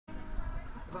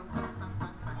Looking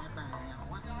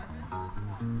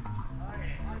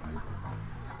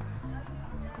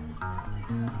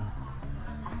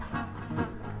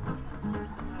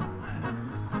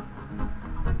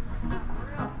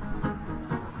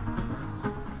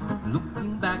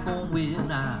back on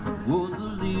when I was a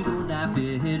little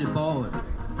nappy-headed boy,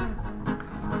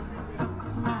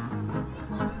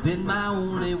 then my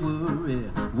only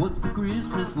worry was for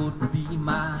Christmas what would be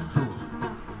my joy.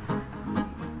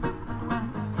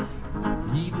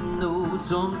 Even though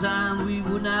sometimes we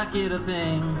would not get a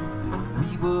thing,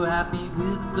 we were happy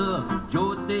with the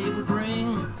joy they would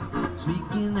bring.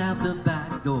 Sneaking out the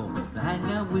back door to hang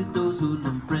out with those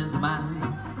hoodlum friends of mine.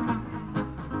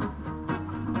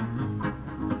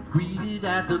 Greeted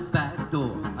at the back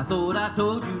door, I thought I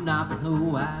told you not to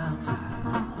go outside.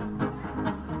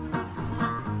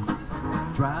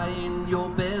 Trying your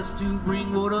best to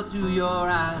bring water to your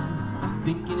eye,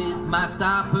 thinking it might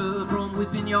stop her from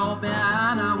whipping your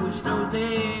behind. I wish those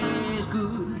days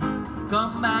could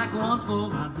come back once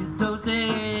more. How did those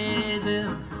days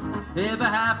ever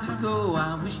have to go?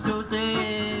 I wish those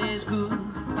days could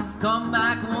come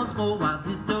back once more. How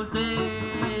did those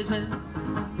days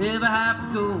ever have to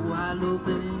go? I love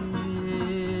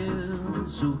them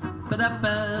so.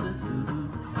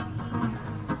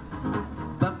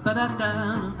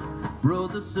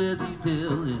 Brother says he's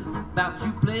telling about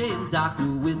you playing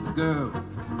doctor with the girl.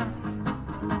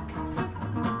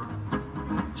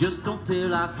 Just don't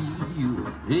tell, I'll give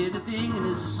you anything in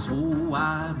this whole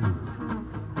wide world.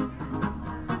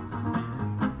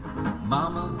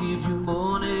 Mama gives you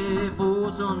money for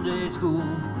Sunday school.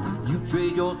 You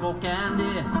trade yours for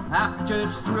candy after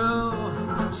church through,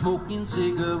 smoking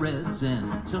cigarettes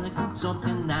and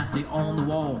something nasty on the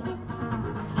wall.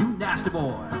 You nasty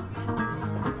boy.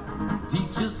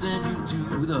 Teacher sends you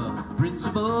to the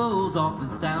principal's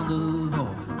office down the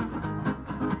hall.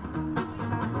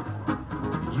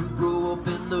 You grow up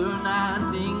and learn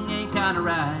that thing ain't kinda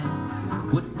right,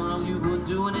 but while you were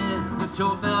doing it, you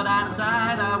sure felt out of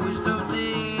sight. I wish those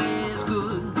days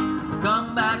could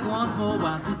come back once more.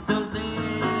 Why did those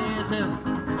days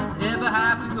ever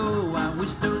have to go? I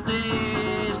wish those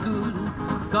days could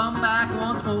come back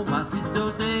once more. Why did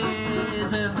those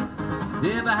days ever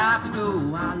have to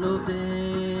go? I love them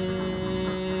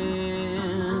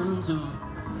so.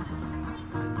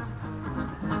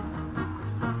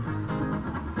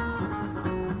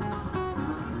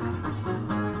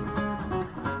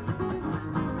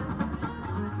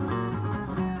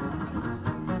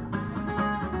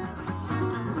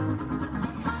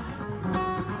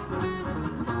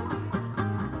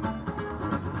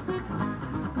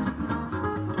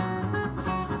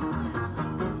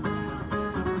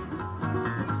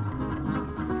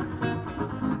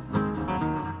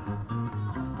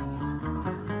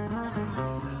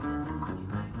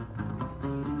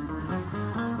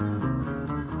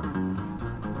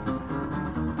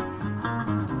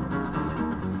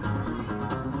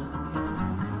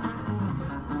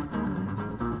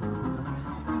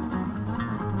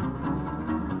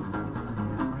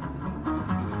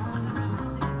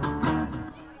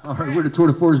 All right, we're the Tour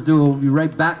de Force duo. We'll be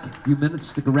right back. A few minutes.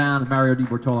 Stick around. Mario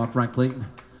Dibartolo, Frank Clayton.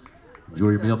 Enjoy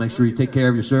your meal. Make sure you take care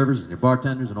of your servers and your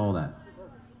bartenders and all that.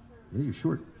 Yeah, you're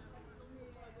short.